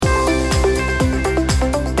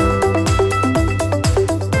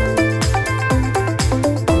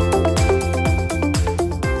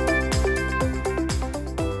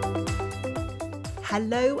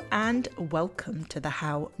welcome to the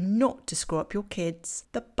How Not to Screw Up Your Kids,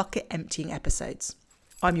 the bucket emptying episodes.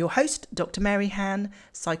 I'm your host, Dr. Mary Han,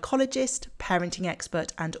 psychologist, parenting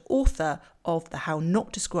expert, and author of the How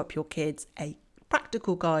Not to Screw Up Your Kids, a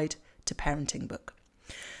practical guide to parenting book.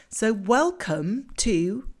 So welcome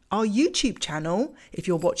to our YouTube channel, if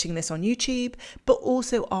you're watching this on YouTube, but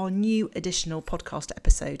also our new additional podcast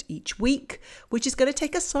episode each week, which is going to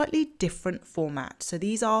take a slightly different format. So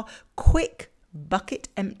these are quick bucket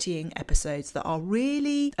emptying episodes that are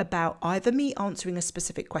really about either me answering a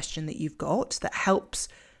specific question that you've got that helps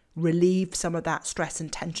relieve some of that stress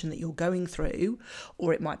and tension that you're going through,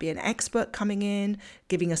 or it might be an expert coming in,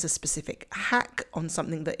 giving us a specific hack on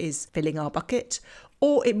something that is filling our bucket,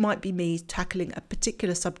 or it might be me tackling a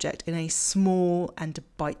particular subject in a small and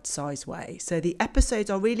bite-sized way. So the episodes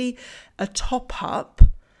are really a top-up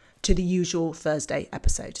to the usual Thursday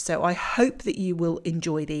episode. So I hope that you will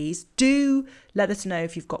enjoy these. Do let us know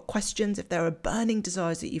if you've got questions, if there are burning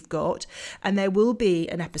desires that you've got. And there will be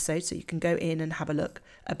an episode, so you can go in and have a look,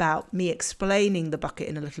 about me explaining the bucket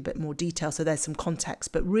in a little bit more detail. So there's some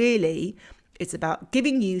context, but really it's about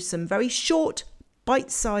giving you some very short,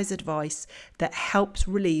 bite-sized advice that helps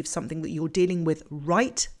relieve something that you're dealing with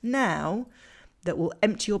right now that will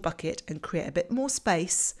empty your bucket and create a bit more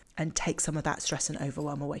space and take some of that stress and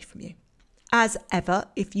overwhelm away from you. As ever,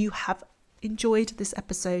 if you have enjoyed this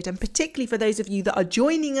episode, and particularly for those of you that are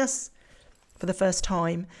joining us for the first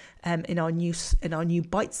time in our new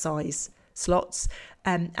bite-size slots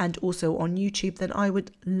and also on YouTube, then I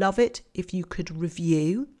would love it if you could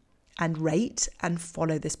review and rate and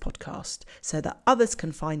follow this podcast so that others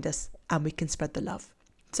can find us and we can spread the love.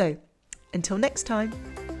 So until next time.